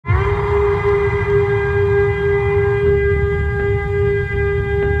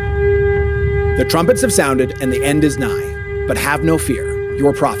The trumpets have sounded and the end is nigh, but have no fear,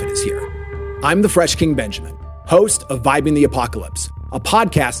 your prophet is here. I'm the Fresh King Benjamin, host of Vibing the Apocalypse, a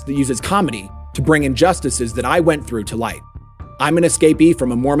podcast that uses comedy to bring injustices that I went through to light. I'm an escapee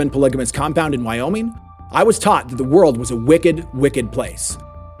from a Mormon polygamous compound in Wyoming. I was taught that the world was a wicked, wicked place.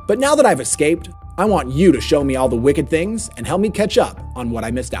 But now that I've escaped, I want you to show me all the wicked things and help me catch up on what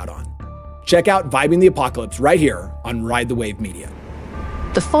I missed out on. Check out Vibing the Apocalypse right here on Ride the Wave Media.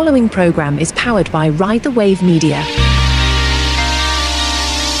 The following program is powered by Ride the Wave Media.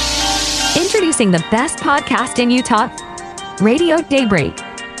 Introducing the best podcast in Utah, Radio Daybreak.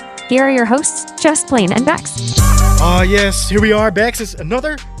 Here are your hosts, Just Plain and Bex. Oh, yes, here we are, Bex. It's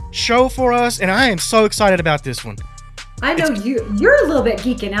another show for us, and I am so excited about this one. I know you're a little bit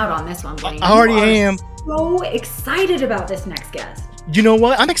geeking out on this one, Blaine. I already am. So excited about this next guest. You know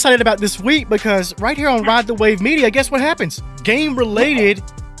what? I'm excited about this week because right here on Ride the Wave Media, guess what happens? Game related,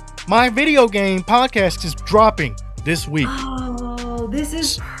 my video game podcast is dropping this week. Oh, this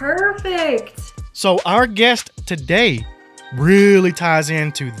is perfect. So our guest today really ties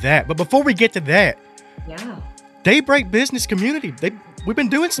into that. But before we get to that, Daybreak business community, we've been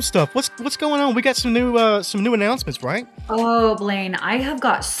doing some stuff. What's going on? We got some new announcements, right? Oh, Blaine, I have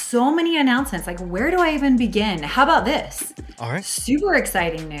got so many announcements. Like, where do I even begin? How about this? All right. Super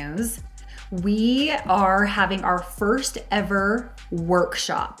exciting news. We are having our first ever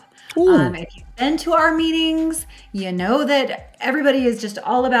workshop. If you've been to our meetings, you know that everybody is just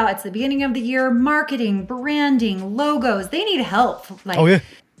all about, it's the beginning of the year, marketing, branding, logos. They need help.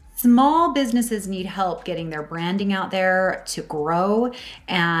 Small businesses need help getting their branding out there to grow.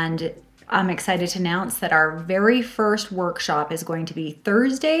 And I'm excited to announce that our very first workshop is going to be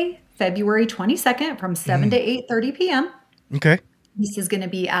Thursday, February 22nd from 7 to 8:30 p.m. Okay. This is going to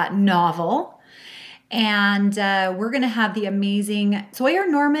be at Novel. And we're going to have the amazing Sawyer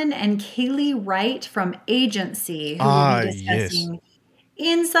Norman and Kaylee Wright from Agency who will be discussing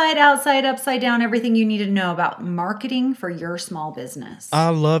inside, outside, upside down, everything you need to know about marketing for your small business. I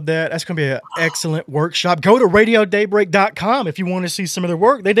love that. That's going to be an excellent workshop. Go to radiodaybreak.com if you want to see some of their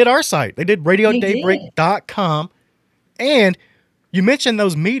work. They did our site. They did radiodaybreak.com. And you mentioned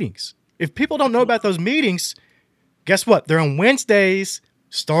those meetings. If people don't know about those meetings, guess what? They're on Wednesdays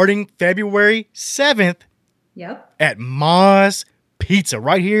starting February 7th at Ma's Pizza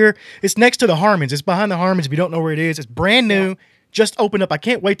right here. It's next to the Harmons. It's behind the Harmons if you don't know where it is. It's brand new. Just opened up. I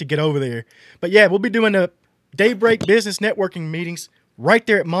can't wait to get over there. But yeah, we'll be doing the Daybreak business networking meetings right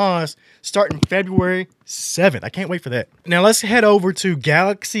there at Ma's starting February 7th. I can't wait for that. Now let's head over to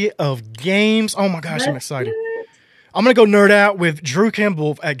Galaxy of Games. Oh my gosh, I'm excited. I'm going to go nerd out with Drew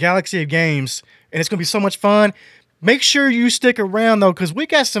Kimbal at Galaxy of Games, and it's going to be so much fun. Make sure you stick around, though, because we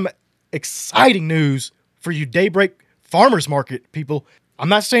got some exciting news for you Daybreak Farmers Market people. I'm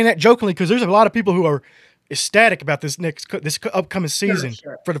not saying that jokingly because there's a lot of people who are ecstatic about this upcoming season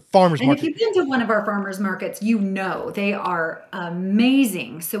for the farmers market. And if you've been to one of our farmers markets, you know they are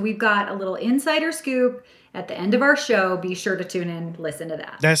amazing. So we've got a little insider scoop at the end of our show. Be sure to tune in, listen to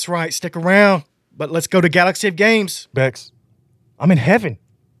that. That's right. Stick around. But let's go to Galaxy of Games. Bex, I'm in heaven.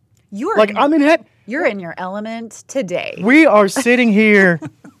 I'm in heaven. You're in your element today. We are sitting here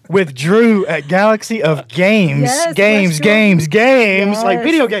with Drew at Galaxy of Games. Yes, games. Yes. Like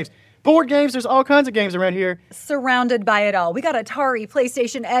video games. Board games, there's all kinds of games around here. Surrounded by it all. We got Atari,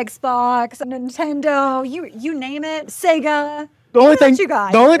 PlayStation, Xbox, Nintendo, you name it, Sega. The only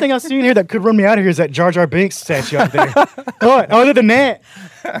thing I've seen here that could run me out of here is that Jar Jar Binks statue out there. What? Other than that.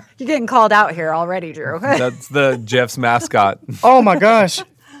 You're getting called out here already, Drew. That's the Jeff's mascot. Oh my gosh.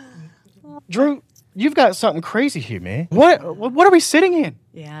 Drew, you've got something crazy here, man. What are we sitting in?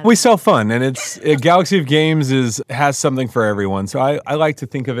 Yeah. We sell fun, and Galaxy of Games has something for everyone. So I like to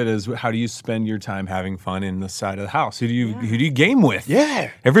think of it as, how do you spend your time having fun in the side of the house? Who do you game with?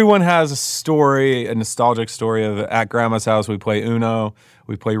 Yeah. Everyone has a story, a nostalgic story of at Grandma's house. We play Uno,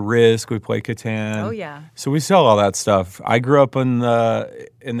 we play Risk, we play Catan. Oh yeah. So we sell all that stuff. I grew up in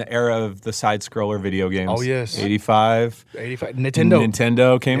the era of the side scroller video games. Oh yes. 85.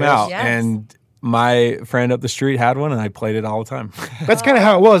 Nintendo came out. Yes. And my friend up the street had one, and I played it all the time. That's kind of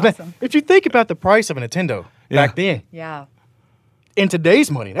how it was, man. If you think about the price of a Nintendo back then, in today's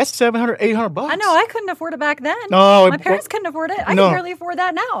money, that's $700, $800. I know, I couldn't afford it back then. No, my parents couldn't afford it. I can barely afford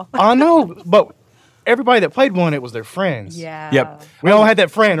that now. I know, but everybody that played one, it was their friends. Yeah. Yep. We all had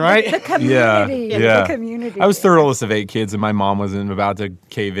that friend, right? The community. Yeah. The community. I was third oldest of 8 kids, and my mom wasn't about to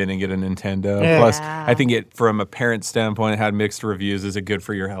cave in and get a Nintendo. Yeah. Plus, I think from a parent standpoint, it had mixed reviews. Is it good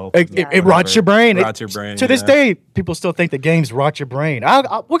for your health? It rots your brain. Rots your brain. To this day, people still think that games rot your brain.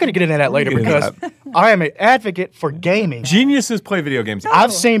 We're going to get into that later because I am an advocate for gaming. Geniuses play video games.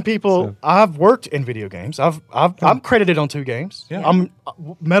 I've seen people. I've worked in video games. I'm credited on 2 games. Yeah. I'm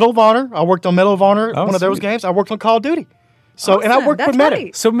Medal of Honor. I worked on Medal of Honor. Oh, one of those sweet. games. I worked on Call of Duty. So and I Awesome. worked That's with Meta.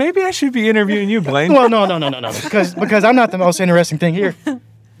 great. So maybe I should be interviewing you, Blaine. Well, no, because I'm not the most interesting thing here.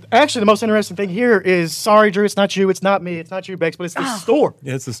 Actually, the most interesting thing here is, sorry, Drew, it's not you, it's not me, it's not you, Bex, but it's the store.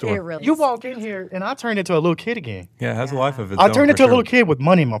 Yeah, it's the It store. really You is. walk in here, and I turned into a little kid again. Yeah, it has a life of its I own, turned for into a sure. little kid with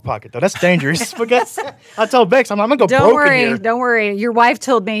money in my pocket, though. That's dangerous. Because I told Bex, I'm gonna go Don't broke in worry, here. don't worry. Your wife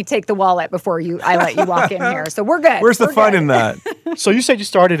told me take the wallet before I let you walk in here, so we're good. Where's the We're fun good. in that? So you said you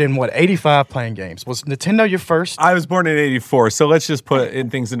started in, what, 85 playing games. Was Nintendo your first? I was born in 84, so let's just put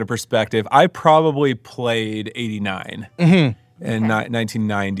things into perspective. I probably played 89 and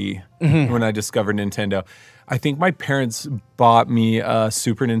 1990 when I discovered Nintendo. I think my parents bought me a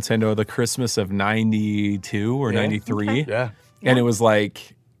Super Nintendo the Christmas of 92 or 93. Yeah. And it was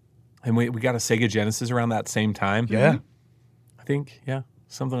like, and we got a Sega Genesis around that same time. Yeah. I think, yeah,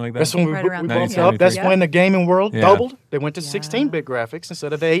 something like that. That's when we Right around bumped there. up. That's Yeah. when the gaming world Yeah. doubled. They went to 16-bit graphics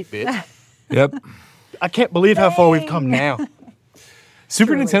instead of the 8-bit. Yep. I can't believe how far we've come now.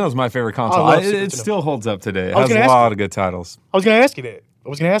 Super Nintendo is my favorite console. love Super It Nintendo. still holds up today. It I was has a gonna ask lot you. of good titles. I was going to ask you that. I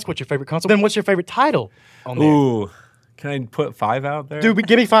was going to ask what's your favorite console. Then what's your favorite title on there? Ooh, can I put 5 out there? Dude,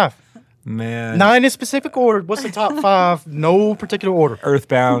 give me 5. Man. 9 in specific order. What's the top 5? No particular order.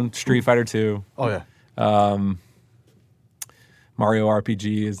 Earthbound, Street Fighter 2, Oh, yeah. Mario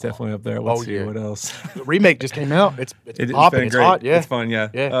RPG is definitely up there. Let's see yeah. what else. The remake just came out. It's It's popping. been It's great. hot. Yeah. It's fun. Yeah.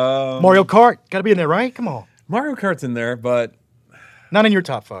 Yeah. Mario Kart. Got to be in there, right? Come on. Mario Kart's in there, but Not in your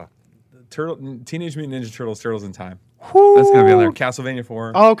top 5. Teenage Mutant Ninja Turtles, Turtles in Time. That's gonna be on there. Castlevania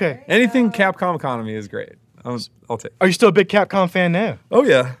 4. Oh, okay. Anything Capcom Economy is great. I'll take. Are you still a big Capcom fan now? Oh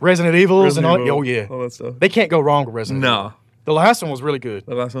yeah. Resident Evils Resident and all. Evil, Oh, yeah. all that stuff. They can't go wrong with Resident Evil. No, The last one was really good.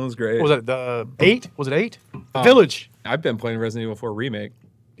 the last one was great. What was it? The 8? Was it 8? Village. I've been playing Resident Evil 4 remake.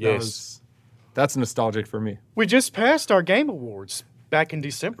 Yes. That's nostalgic for me. We just passed our Game Awards back in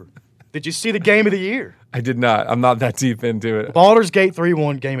December. Did you see the Game of the Year? I did not. I'm not that deep into it. Baldur's Gate 3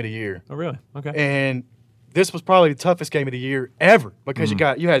 won Game of the Year. Oh really? Okay. And this was probably the toughest Game of the Year ever because you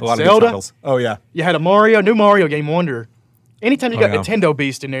had A lot of good Zelda, titles. Oh yeah. you had a new Mario game Wonder. Anytime you got yeah. Nintendo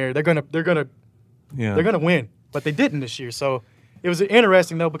Beast in there, they're gonna Yeah. win. But they didn't this year. So it was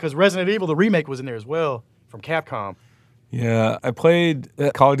interesting though because Resident Evil the remake was in there as well from Capcom. Yeah, I played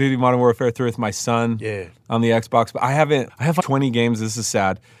Call of Duty Modern Warfare 3 with my son Yeah. on the Xbox, but I have like 20 games. This is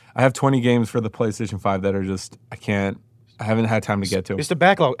sad. I have 20 games for the PlayStation 5 that are just, I haven't had time to get to. It's the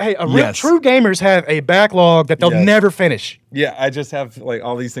backlog. Hey, Yes. true gamers have a backlog that they'll Yes. never finish. Yeah, I just have like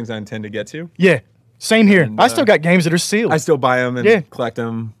all these things I intend to get to. Yeah, same here. And, I still got games that are sealed. I still buy them and Yeah. collect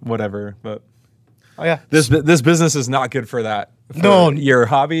them, whatever. But oh yeah, this business is not good for that. No. Your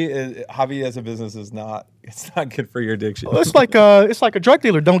hobby as a business is not. It's not good for your addiction. it's like a drug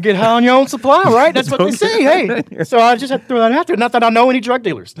dealer. Don't get high on your own supply, right? That's what they say. Hey, so I just have to throw that out there. Not that I know any drug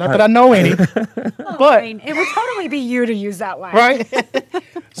dealers. Not that I know any. But It would totally be you to use that line. right.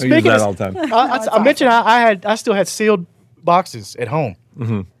 I use that all the time. I mentioned I still had sealed boxes at home.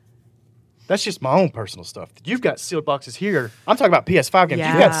 Mm-hmm. That's just my own personal stuff. You've got sealed boxes here. I'm talking about PS5 games.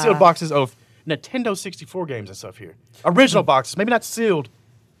 You've got Yeah. sealed boxes of Nintendo 64 games and stuff here. Original boxes, maybe not sealed.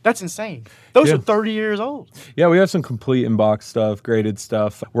 That's insane. Those Yeah. are 30 years old. Yeah, we have some complete in-box stuff, graded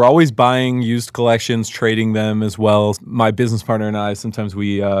stuff. We're always buying used collections, trading them as well. My business partner and I, sometimes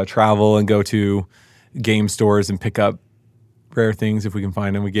we travel and go to game stores and pick up rare things if we can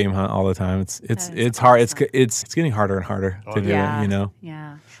find them. We game hunt all the time. It's hard. It's getting harder and harder to do it. You know.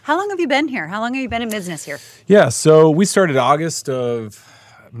 Yeah. How long have you been here? How long have you been in business here? Yeah. So we started August of,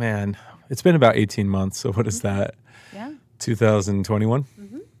 man, it's been about 18 months. So what is that? Yeah. 2021.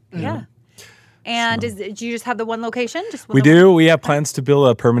 Yeah. And do you just have the one location? Just We do. We have plans to build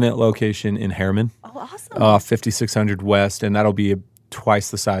a permanent location in Harriman. Oh, awesome. 5600 West, and that'll be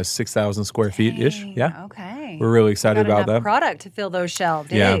twice the size, 6,000 square feet ish. Yeah. Okay. We're really excited Got about enough that. product to fill those shelves.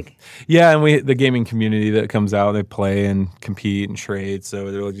 Yeah. Dig. Yeah, and the gaming community that comes out, they play and compete and trade, so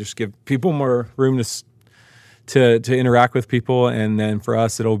it'll just give people more room to interact with people, and then for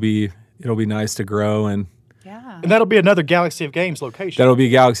us it'll be nice to grow, and Yeah. And that'll be another Galaxy of Games location. that'll be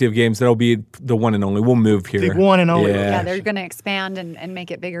Galaxy of Games. That'll be the one and only. We'll move here. The one and only. Yeah, they're going to expand and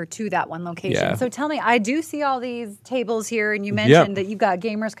make it bigger to that one location. Yeah. So tell me, I do see all these tables here, and you mentioned that you've got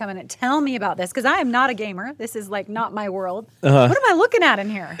gamers coming in. Tell me about this, because I am not a gamer. This is like not my world. What am I looking at in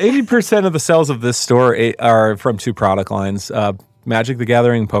here? 80% of the sales of this store are from two product lines: Magic the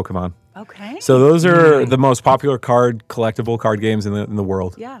Gathering and Pokemon. Okay. So those are the most popular collectible card games in the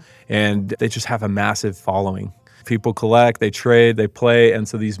world. Yeah. And they just have a massive following. People collect, they trade, they play. And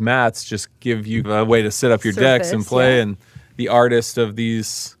so these mats just give you a way to set up your decks and play. And the artist of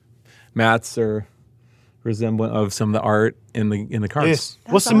these mats are resemblant of some of the art in the cards. Yes.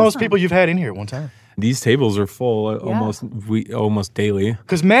 What's the most people you've had in here at one time? These tables are full almost daily.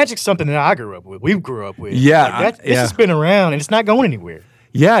 Because Magic's something that I grew up with. We grew up with. Yeah. This has been around and it's not going anywhere.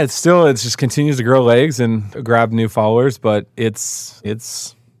 Yeah, it just continues to grow legs and grab new followers, but it's a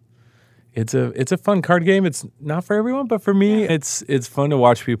fun card game. It's not for everyone, but for me, it's fun to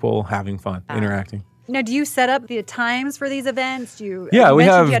watch people having fun, interacting. Now, do you set up the times for these events? We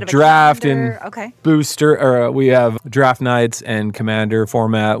have draft and booster, or we have draft nights and commander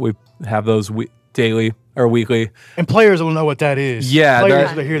format. We have those daily or weekly. And players will know what that is. Yeah.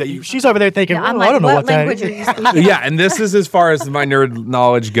 Players will hear that. She's over there thinking, I don't know what that is. Yeah, and this is as far as my nerd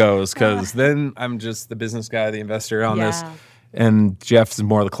knowledge goes, because then I'm just the business guy, the investor on this. And Jeff's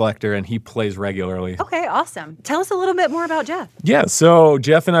more the collector, and he plays regularly. Okay, awesome. Tell us a little bit more about Jeff. Yeah, so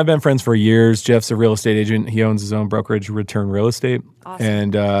Jeff and I have been friends for years. Jeff's a real estate agent. He owns his own brokerage, Return Real Estate. Awesome.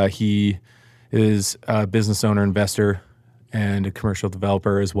 And he is a business owner, investor, and a commercial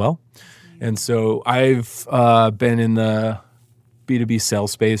developer as well. And so I've been in the B2B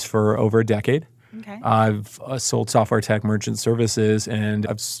sales space for over a decade. Okay. I've sold software tech merchant services, and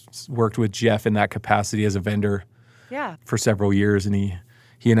I've worked with Jeff in that capacity as a vendor for several years. And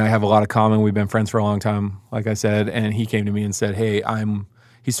he and I have a lot of common. We've been friends for a long time, like I said. And he came to me and said, hey,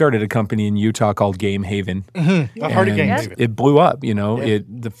 he started a company in Utah called Game Haven. Mm-hmm. I've heard of Game Haven. It blew up,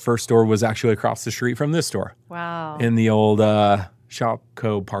 The first store was actually across the street from this store. Wow. In the old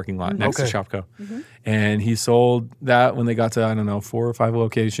Shopco parking lot next to Shopco. Mm-hmm. And he sold that when they got to, 4 or 5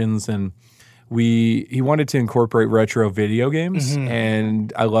 locations. And he wanted to incorporate retro video games. Mm-hmm.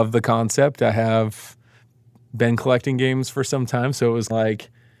 And I love the concept. I have been collecting games for some time. So it was like,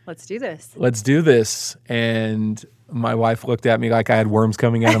 let's do this. And my wife looked at me like I had worms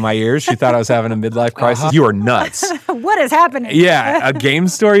coming out of my ears. She thought I was having a midlife crisis. You are nuts. What is happening? Yeah, a game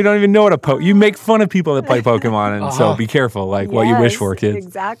store, you don't even know what you make fun of people that play Pokemon, and so be careful, what you wish for, kids.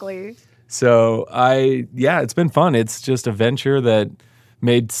 Exactly. So it's been fun. It's just a venture that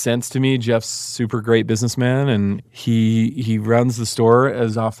made sense to me. Jeff's super great businessman, and he runs the store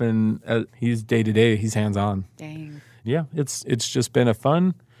as often as he's day to day. He's hands on. Dang. Yeah, it's just been a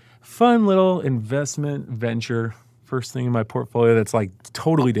fun little investment venture. First thing in my portfolio that's like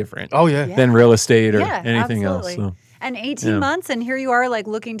totally different. Than real estate or anything else. So. And 18 months, and here you are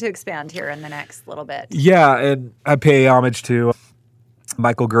looking to expand here in the next little bit. Yeah, and I pay homage to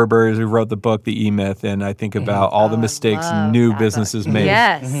Michael Gerber, who wrote the book, The E-Myth, and I think about all the mistakes new businesses make.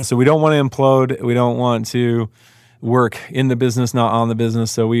 Yes. Mm-hmm. So we don't want to implode. We don't want to work in the business, not on the business.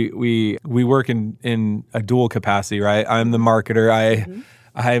 So we work in a dual capacity, right? I'm the marketer.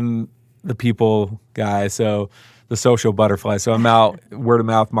 I'm the people guy. So the social butterfly. So I'm out word of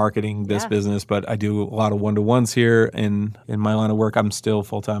mouth marketing this business, but I do a lot of one-to-ones here. In my line of work, I'm still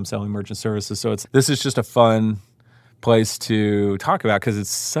full-time selling merchant services. So this is just a fun place to talk about because it's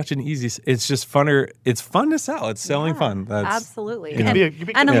such an it's just funner. It's fun to sell. It's selling fun. That's, absolutely.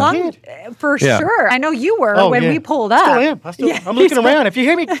 For sure. I know you were when we pulled up. Still am. I'm looking around. If you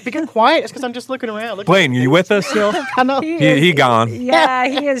hear me get quiet, it's because I'm just looking around. Blaine, you with us still? I know. He gone. Yeah,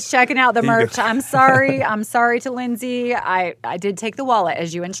 he is checking out the merch. I'm sorry. I'm sorry to Lindsay. I did take the wallet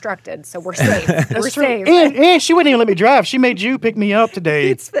as you instructed, so we're safe. We're safe. And she wouldn't even let me drive. She made you pick me up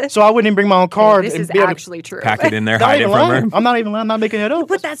today, so I wouldn't even bring my own car. This is actually true. Pack it in there. Hide it from her. I'm not even lying. I'm not making it up. You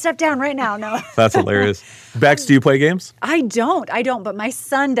put that stuff down right now. No. That's hilarious. Bex, do you play games? I don't, but my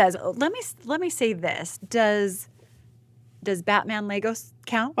son does. Let me say this. Does Batman Legos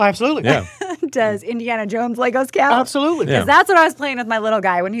count? Absolutely. Yeah. Does Indiana Jones Legos count? Absolutely. Because that's what I was playing with my little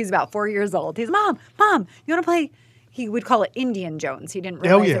guy when he was about 4 years old. He's, Mom, you want to play? He would call it Indian Jones. He didn't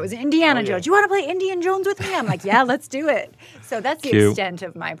realize it was Indiana Jones. You want to play Indian Jones with me? I'm like, yeah, let's do it. So that's the extent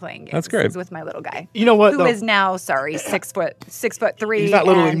of my playing games. That's great. Is with my little guy. You know what? Who is now, 6'3". He's not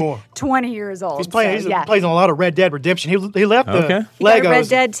little anymore. 20 years old. He's playing. He plays on a lot of Red Dead Redemption. He left the Legos. He got a Red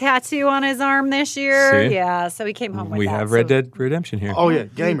Dead tattoo on his arm this year. See? Yeah, so he came home with that. We have Red Dead Redemption here. Oh yeah,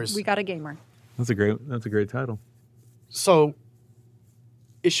 gamers. We got a gamer. That's a great title. So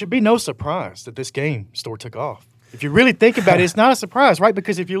it should be no surprise that this game store took off. If you really think about it, it's not a surprise, right?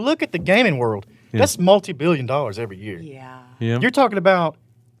 Because if you look at the gaming world, that's multi-billion dollars every year. Yeah. You're talking about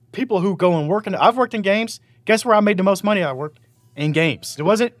people who go and work I've worked in games. Guess where I made the most money? I worked in games. It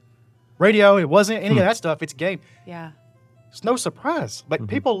wasn't radio. It wasn't any of that stuff. It's game. Yeah. It's no surprise. Like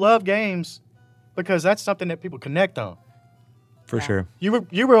people love games because that's something that people connect on. For sure.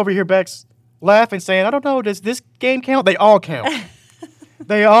 You were over here, Bex, laughing, saying, I don't know, does this game count? They all count.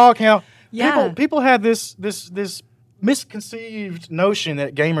 They all count. Yeah. People have this misconceived notion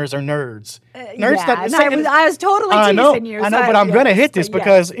that gamers are nerds. Nerds yeah, and I was totally I teasing you. I know, but I'm gonna hit this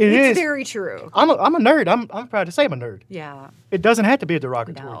because it's very true. I'm a nerd. I'm proud to say I'm a nerd. Yeah. It doesn't have to be a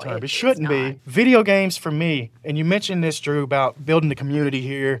derogatory term. It shouldn't be. Video games for me, and you mentioned this, Drew, about building the community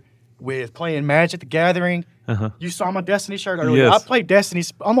here with playing Magic the Gathering. You saw my Destiny shirt earlier. Yes. I played Destiny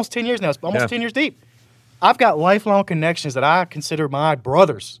almost 10 years now. It's almost 10 years deep. I've got lifelong connections that I consider my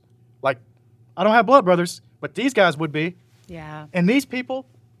brothers. Like, I don't have blood brothers, but these guys would be. Yeah. And these people,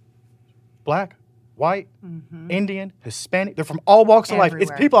 black, white, Indian, Hispanic, they're from all walks of life.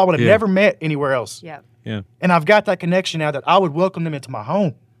 It's people I would have never met anywhere else. Yeah. Yeah. And I've got that connection now that I would welcome them into my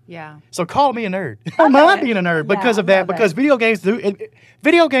home. Yeah. So call me a nerd. I don't mind being a nerd because of that. Because video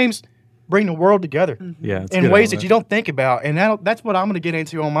games bring the world together Yeah, it's in good ways that element. you don't think about. And that's what I'm going to get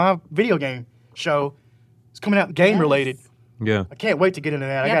into on my video game show. It's coming out game related. Yeah. I can't wait to get into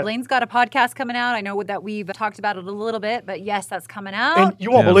that. Yeah, Blaine's got a podcast coming out. I know that we've talked about it a little bit, but yes, that's coming out. And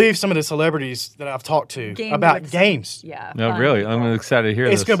you won't believe some of the celebrities that I've talked to about games. Yeah. No, really. I'm excited to hear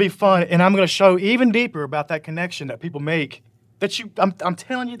this. It's going to be fun, and I'm going to show even deeper about that connection that people make. I'm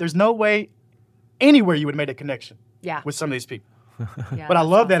telling you, there's no way anywhere you would make a connection. With some of these people. Yeah, But I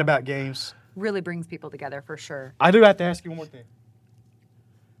love that about games. Really brings people together for sure. I do have to ask you one more thing.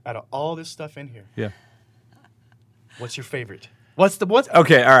 Out of all this stuff in here, Yeah. what's your favorite?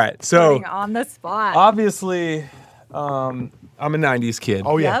 Okay, all right. So Putting on the spot. obviously, I'm a 90s kid.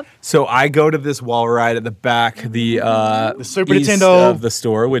 Oh, yeah. Yep. So I go to this wall ride at the back, the Super east Nintendo of the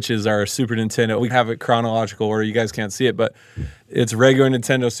store, which is our Super Nintendo. We have it chronological order. You guys can't see it, but it's regular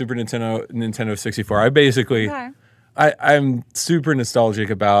Nintendo, Super Nintendo, Nintendo 64. I basically, I'm super nostalgic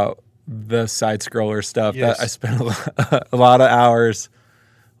about the side scroller stuff. Yes. That I spent a lot of hours,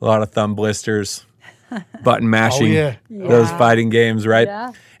 a lot of thumb blisters, button mashing, those fighting games, right?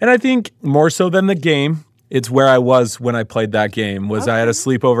 Yeah. And I think more so than the game, it's where I was when I played that game. Was I at a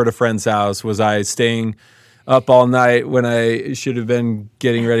sleepover at a friend's house? Was I staying up all night when I should have been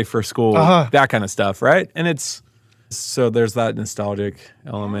getting ready for school? That kind of stuff, right? And so there's that nostalgic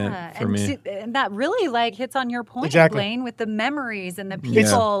element for me. And that really hits on your point, Blaine, with the memories and the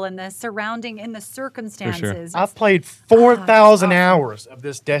people and the surrounding and the circumstances. I've played 4,000 hours of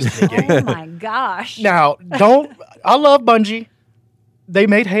this Destiny game. Oh my gosh. Now, I love Bungie. They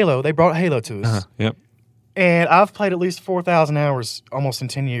made Halo. They brought Halo to us. Yep. And I've played at least 4,000 hours almost in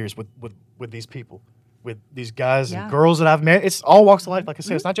 10 years with these people, with these guys and girls that I've met. It's all walks of life. Like I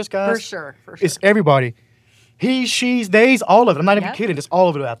said, it's not just guys. For sure. It's everybody. He, she's, theys, all of it. I'm not even kidding. It's all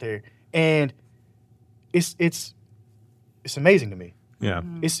of it out there. And it's amazing to me. Yeah.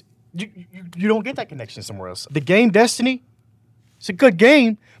 It's you don't get that connection somewhere else. The game Destiny, it's a good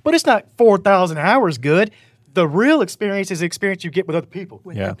game, but it's not 4,000 hours good. The real experience is the experience you get with other people.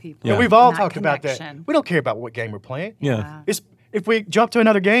 With the people. And we've all And that talked about that. connection. We don't care about what game we're playing. Yeah. If we jump to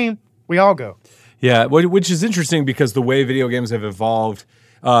another game, we all go. Yeah, which is interesting because the way video games have evolved,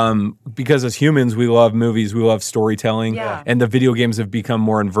 because as humans, we love movies, we love storytelling, and the video games have become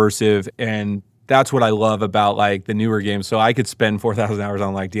more immersive, and that's what I love about the newer games. So I could spend 4,000 hours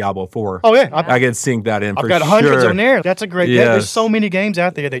on Diablo 4. Oh, yeah. I could sync that in for sure. I've got hundreds on there. That's a great game. Yes. There's so many games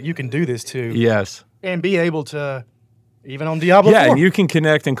out there that you can do this to. Yes. And be able to, even on Diablo 4. Yeah, and you can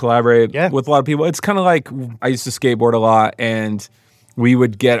connect and collaborate Yeah. with a lot of people. It's kind of like I used to skateboard a lot, and we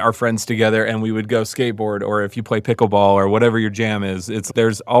would get our friends together and we would go skateboard, or if you play pickleball or whatever your jam is,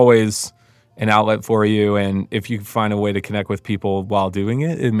 there's always an outlet for you, and if you find a way to connect with people while doing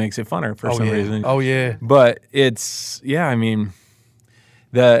it, it makes it funner for some reason. Oh, yeah. But I mean,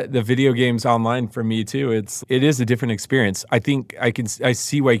 the video games online for me too, it is a different experience. I think I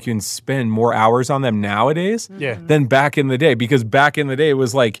see why you can spend more hours on them nowadays than back in the day, because back in the day it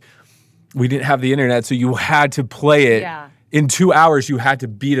was we didn't have the internet, so you had to play it. Yeah. In 2 hours, you had to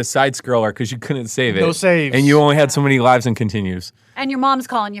beat a side scroller because you couldn't save it. No saves. And you only had so many lives and continues. And your mom's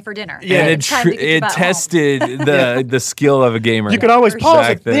calling you for dinner. And it tested the skill of a gamer. You could always pause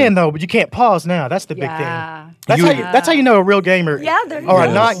Back it then, though, but you can't pause now. That's the big Yeah. thing. That's how you know a real gamer there you or a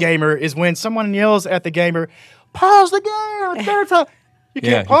go. non-gamer is when someone yells at the gamer, pause the game. Third time. You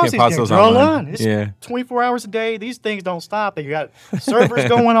can't pause these games. those They're online. It's Yeah. 24 hours a day. These things don't stop. They got servers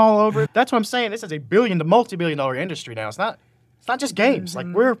going all over. That's what I'm saying. This is a multi-billion-dollar industry now. It's not just games.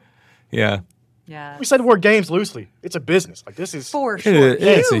 Yeah. We say the word games loosely. It's a business. This is For sure.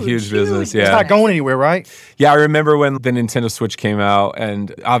 It's a huge business. Yeah. It's not going anywhere, right? Yeah, I remember when the Nintendo Switch came out,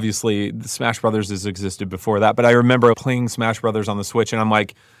 and obviously the Smash Brothers has existed before that, but I remember playing Smash Brothers on the Switch, and I'm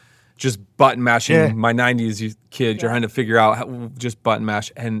just button mashing my 90s kid, trying to figure out how just button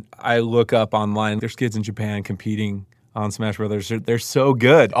mash. And I look up online, there's kids in Japan competing on Smash Brothers. They're so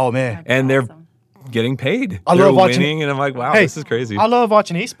good. Oh man, and they're getting paid. I they're love watching winning, and I'm like, wow, this is crazy. I love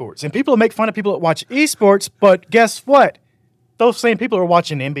watching esports, and people make fun of people that watch esports, but guess what? Those same people are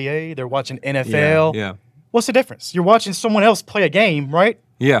watching NBA. They're watching NFL. Yeah. What's the difference? You're watching someone else play a game, right?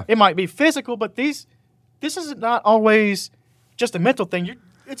 Yeah. It might be physical, but this is not always just a mental thing.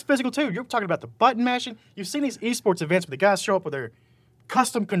 It's physical too. You're talking about the button mashing. You've seen these esports events where the guys show up with their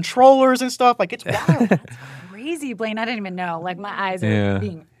custom controllers and stuff. Like, it's wild. Crazy, Blaine. I didn't even know. Like, my eyes are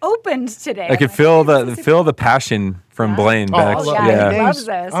being opened today. I could feel the passion from Blaine back. He loves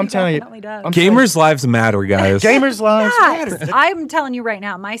this. I'm telling you, gamers' lives matter, guys. Gamers' lives matter. I'm telling you right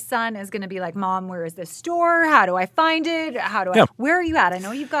now, my son is going to be like, Mom, where is this store? How do I find it? Where are you at? I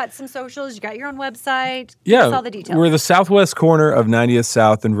know you've got some socials. You got your own website. Give us all the details. We're the southwest corner of 90th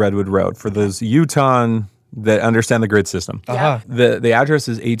South and Redwood Road for those Utah that understand the grid system. The address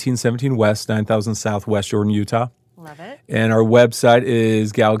is 1817 West, 9000 South, West Jordan, Utah. Love it. And our website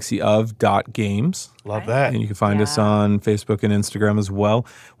is galaxyof.games. Love that. And you can find us on Facebook and Instagram as well.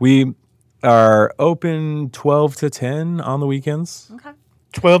 We are open 12 to 10 on the weekends. Okay.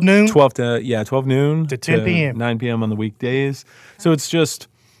 12 noon? 12 noon to 10 p.m. 9 p.m. on the weekdays. Okay. So it's just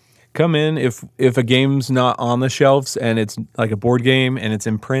come in. If a game's not on the shelves and it's like a board game and it's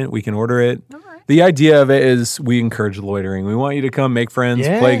in print, we can order it. Okay. The idea of it is we encourage loitering. We want you to come make friends,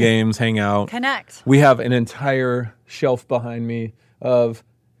 play games, hang out. Connect. We have an entire shelf behind me of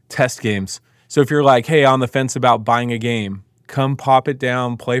test games. So if you're like, hey, on the fence about buying a game, come pop it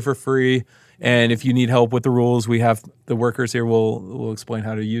down, play for free. And if you need help with the rules, we have the workers here will explain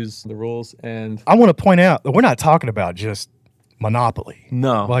how to use the rules. And I want to point out that we're not talking about just Monopoly.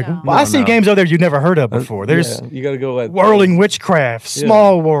 No. I see games over there you've never heard of before. There's you got to go like Whirling Witchcraft,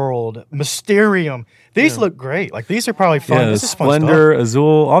 Small World, Mysterium. These look great. Like, these are probably fun. This is Splendor, fun stuff.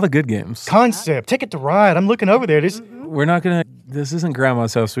 Azul, all the good games. Concept, Ticket to Ride. I'm looking over there. This isn't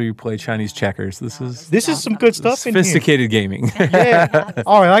grandma's house where you play Chinese checkers. This is some good stuff in here. Sophisticated gaming.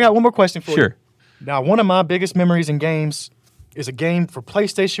 All right, I got one more question for you. Sure. Now, one of my biggest memories in games is a game for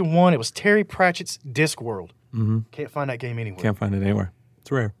PlayStation 1. It was Terry Pratchett's Discworld. Can't find that game anywhere. Can't find it anywhere.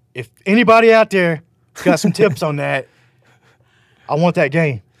 It's rare. If anybody out there got some tips on that, I want that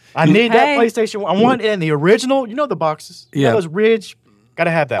game. I need that PlayStation 1. I want it in the original. You know the boxes. You know those Ridge. Got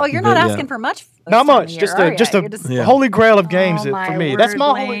to have that. Oh, you're not asking for much. Not much. Just a holy grail of games for me. That's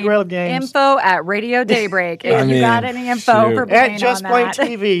my holy grail of games. Info at Radio Daybreak. If you got any info for Blaine at Just Plain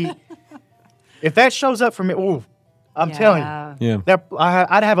TV. If that shows up for me, I'm telling you,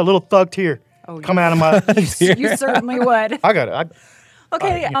 I'd have a little thug tear come out of my. You certainly would. I got it.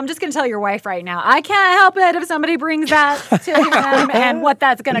 Okay, I'm just going to tell your wife right now. I can't help it if somebody brings that to him and what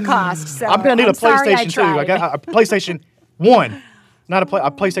that's going to cost. So I'm going to need a PlayStation 2. I got a PlayStation 1, not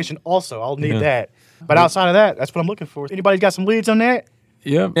a PlayStation also. I'll need that. But outside of that, that's what I'm looking for. Anybody got some leads on that?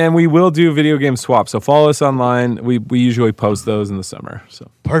 Yeah, and we will do video game swaps. So follow us online. We usually post those in the summer. So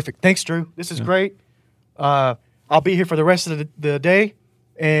perfect. Thanks, Drew. This is great. I'll be here for the rest of the day,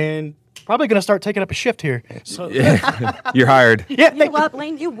 and probably going to start taking up a shift here. So. You're hired. Yeah, you know what,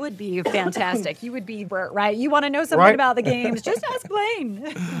 Blaine? You would be fantastic. You would be, right? You want to know something about the games? Just ask Blaine.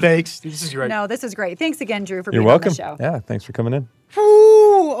 Thanks. This is great. No, this is great. Thanks again, Drew, for being on the show. Yeah, thanks for coming in.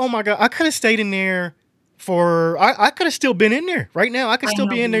 Ooh, oh my God. I could have stayed in there I could have still been in there right now. I could still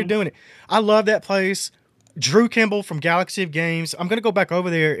be in there doing it. I love that place. Drew Kimbal from Galaxy of Games. I'm going to go back over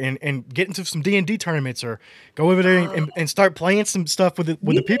there and get into some D&D tournaments or go over there and start playing some stuff with the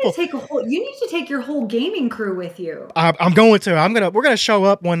people. You need to take your whole gaming crew with you. I'm going to. We're going to show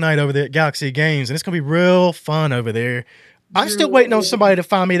up one night over there at Galaxy of Games, and it's going to be real fun over there. I'm still waiting on somebody to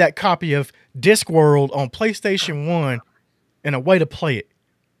find me that copy of Discworld on PlayStation 1 and a way to play it.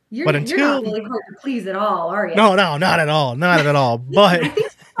 You're not really hard to please at all, are you? No, not at all. Not at all. But I think you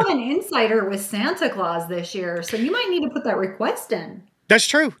have an insider with Santa Claus this year, so you might need to put that request in. That's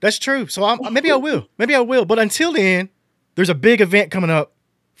true. So maybe I will. But until then, there's a big event coming up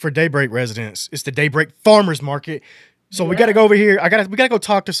for Daybreak residents. It's the Daybreak Farmers Market. So we got to go over here. We got to go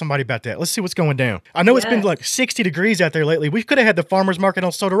talk to somebody about that. Let's see what's going down. I know it's been like 60 degrees out there lately. We could have had the Farmers Market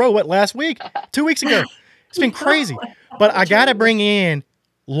on Soda Row, last week? 2 weeks ago. It's been crazy. But I got to bring in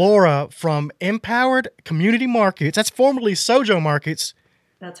Laura from Empowered Community Markets. That's formerly Sojo Markets.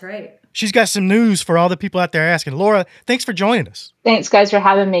 That's right. She's got some news for all the people out there asking. Laura, thanks for joining us. Thanks, guys, for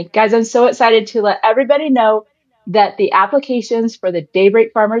having me. Guys, I'm so excited to let everybody know that the applications for the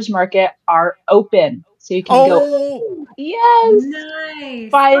Daybreak Farmers Market are open. So you can go. Yes.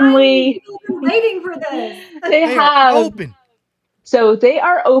 Nice. Finally. I've been waiting for this. They have. Open. So they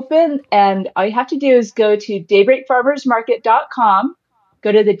are open, and all you have to do is go to daybreakfarmersmarket.com.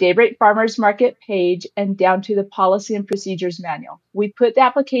 go to the Daybreak Farmers Market page and down to the Policy and Procedures Manual. We put the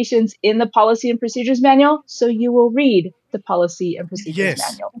applications in the Policy and Procedures Manual, so you will read the Policy and Procedures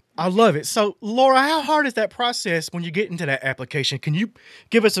Manual. I love it. So, Laura, how hard is that process when you get into that application? Can you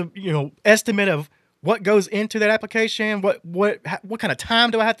give us a estimate of what goes into that application? What kind of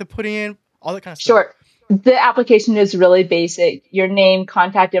time do I have to put in? All that kind of stuff. Sure. The application is really basic. Your name,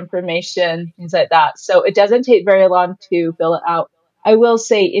 contact information, things like that. So it doesn't take very long to fill it out. I will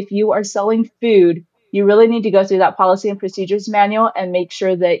say if you are selling food, you really need to go through that Policy and Procedures Manual and make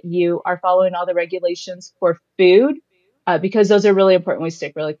sure that you are following all the regulations for food because those are really important. We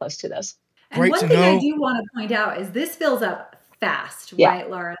stick really close to those. And one thing I do want to point out is this fills up fast, right,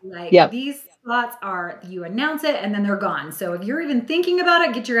 Laura? Like these spots you announce it and then they're gone. So if you're even thinking about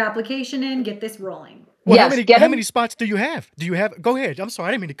it, get your application in, get this rolling. Well, how many spots do you have? Go ahead. I'm sorry.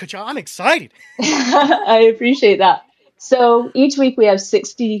 I didn't mean to cut you off. I'm excited. I appreciate that. So each week we have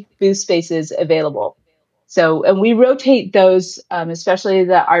 60 booth spaces available. So, and we rotate those, especially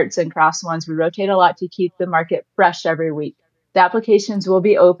the arts and crafts ones. We rotate a lot to keep the market fresh every week. The applications will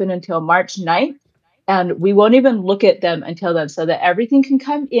be open until March 9th, and we won't even look at them until then so that everything can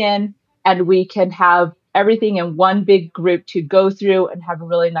come in and we can have everything in one big group to go through and have a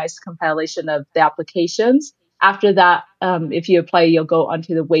really nice compilation of the applications. After that, if you apply, you'll go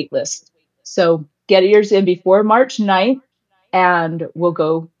onto the wait list. So get yours in before March 9th and we'll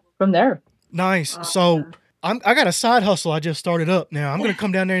go from there. Nice. So I got a side hustle I just started up now. I'm going to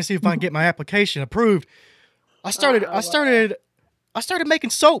come down there and see if I can get my application approved. I started making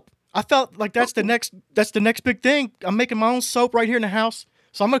soap. I felt like that's the next big thing. I'm making my own soap right here in the house.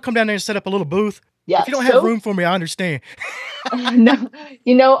 So I'm going to come down there and set up a little booth. Yeah, if you don't have room for me, I understand.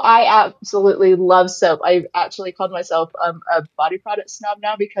 No, I absolutely love soap. I actually called myself a body product snob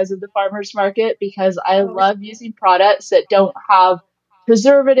now because of the farmers market, because I love using products that don't have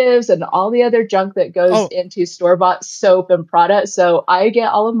preservatives and all the other junk that goes into store-bought soap and products. So I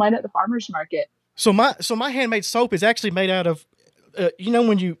get all of mine at the farmers market. So my handmade soap is actually made out of,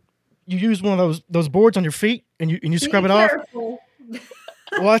 when you use one of those boards on your feet and you scrub it off.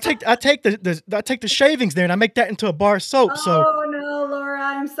 Well, I take the shavings there and I make that into a bar soap. Oh no, Laura,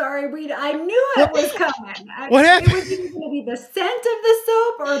 I'm sorry. I knew it was coming. What happened? It was either going to be the scent of the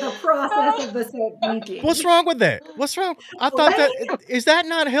soap or the process of the soap making. What's wrong with that? What's wrong? I thought is that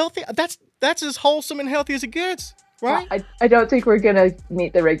not healthy? That's as wholesome and healthy as it gets, right? I don't think we're going to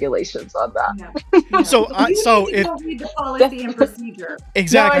meet the regulations on that. No. So if don't read the policy and procedure.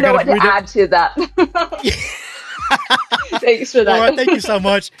 Exactly. No, I know what to add to that. Thanks for that. Laura, thank you so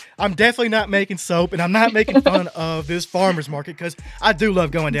much. I'm definitely not making soap, and I'm not making fun of this farmers market because I do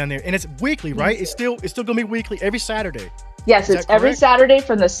love going down there, and it's weekly, right? It's still gonna be weekly every Saturday. Yes, it's every Saturday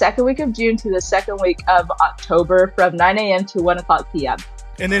from the second week of June to the second week of October, from 9 a.m. to 1:00 p.m.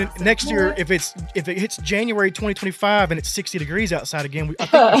 And then next year, if it hits January 2025 and it's 60 degrees outside again, I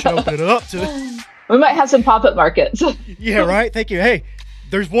think we should open it up to. We might have some pop-up markets. Yeah, right. Thank you. Hey.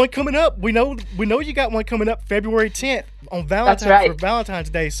 There's one coming up. We know you got one coming up February 10th on Valentine's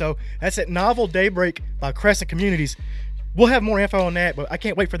Day. So that's at Novel Daybreak by Crescent Communities. We'll have more info on that, but I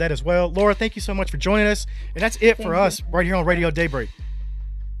can't wait for that as well. Laura, thank you so much for joining us. And that's it for us right here on Radio Daybreak.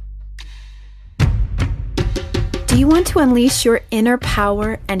 Do you want to unleash your inner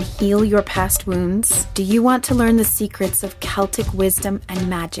power and heal your past wounds? Do you want to learn the secrets of Celtic wisdom and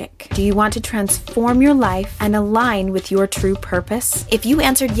magic? Do you want to transform your life and align with your true purpose? If you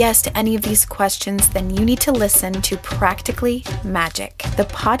answered yes to any of these questions, then you need to listen to Practically Magic, the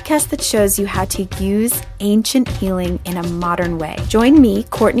podcast that shows you how to use ancient healing in a modern way. Join me,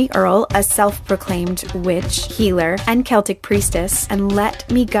 Courtney Earle, a self-proclaimed witch, healer, and Celtic priestess, and let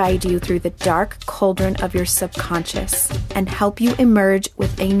me guide you through the dark cauldron of your subconscious and help you emerge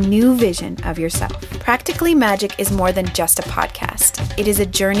with a new vision of yourself. Practically Magic is more than just a podcast. It is a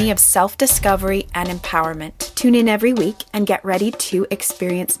journey of self-discovery and empowerment. Tune in every week and get ready to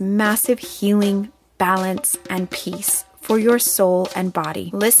experience massive healing, balance, and peace for your soul and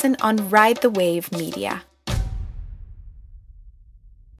body. Listen on Ride the Wave Media.